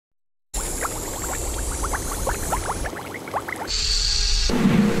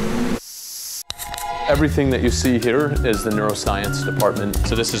Everything that you see here is the neuroscience department.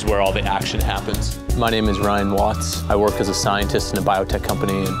 So this is where all the action happens. My name is Ryan Watts. I work as a scientist in a biotech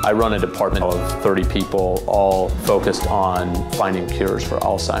company, and I run a department of 30 people, all focused on finding cures for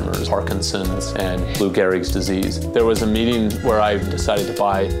Alzheimer's, Parkinson's, and Lou Gehrig's disease. There was a meeting where I decided to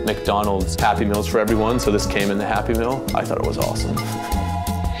buy McDonald's Happy Meals for everyone, so this came in the Happy Meal. I thought it was awesome.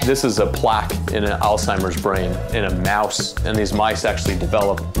 This is a plaque in an Alzheimer's brain in a mouse, and these mice actually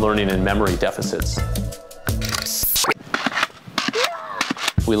develop learning and memory deficits.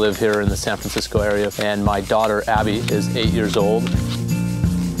 We live here in the San Francisco area, and my daughter, Abby, is 8 years old.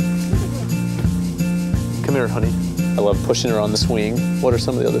 Come here, honey. I love pushing her on the swing. What are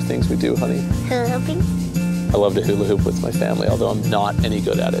some of the other things we do, honey? Hula hooping. I love to hula hoop with my family, although I'm not any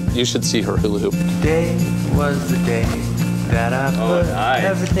good at it. You should see her hula hoop. Today was the day that I put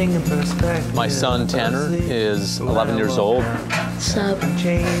everything in perspective. My son, Tanner, is 11 years old. Sup?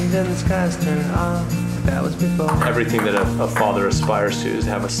 Changed and the skies turned off. That was before. Everything that a father aspires to is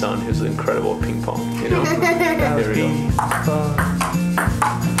have a son who's incredible at ping pong, you know? That was Here we go. before.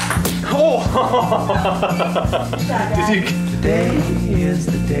 Oh! Today is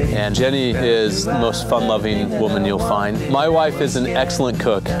the day. And Jenny is the most fun-loving woman you'll find. My wife is an excellent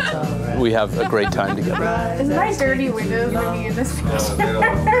cook. We have a great time together. Isn't that dirty windows looking in this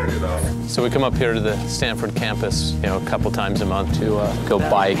picture? So we come up here to the Stanford campus, you know, a couple times a month to go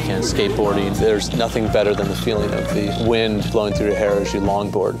bike and skateboarding. There's nothing better than the feeling of the wind blowing through your hair as you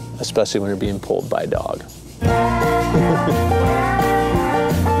longboard, especially when you're being pulled by a dog.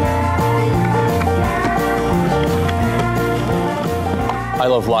 I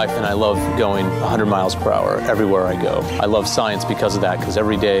love life, and I love going 100 miles per hour everywhere I go. I love science because of that, because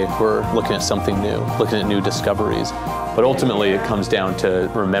every day we're looking at something new, looking at new discoveries. But ultimately, it comes down to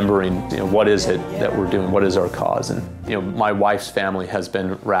remembering, you know, what is it that we're doing? What is our cause? And, you know, my wife's family has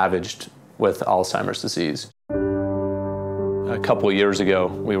been ravaged with Alzheimer's disease. A couple of years ago,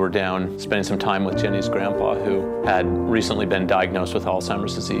 we were down spending some time with Jenny's grandpa, who had recently been diagnosed with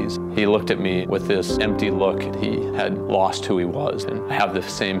Alzheimer's disease. He looked at me with this empty look. He had lost who he was, and I have the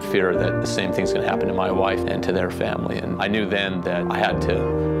same fear that the same thing's going to happen to my wife and to their family. And I knew then that I had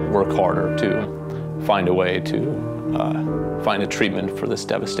to work harder to find a way to find a treatment for this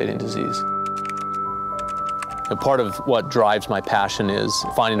devastating disease. And part of what drives my passion is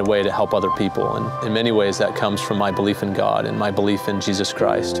finding a way to help other people. And in many ways, that comes from my belief in God and my belief in Jesus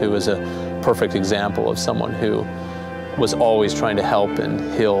Christ, who is a perfect example of someone who was always trying to help and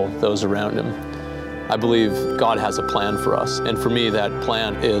heal those around him. I believe God has a plan for us. And for me, that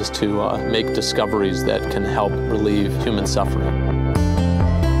plan is to make discoveries that can help relieve human suffering.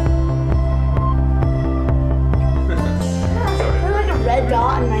 There's like a red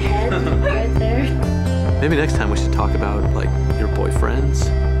dot in my head right there. Maybe next time we should talk about, like, your boyfriends.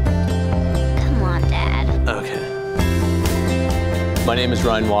 Come on, Dad. Okay. My name is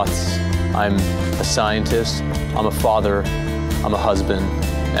Ryan Watts. I'm a scientist, I'm a father, I'm a husband,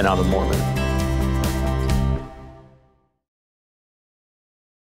 and I'm a Mormon.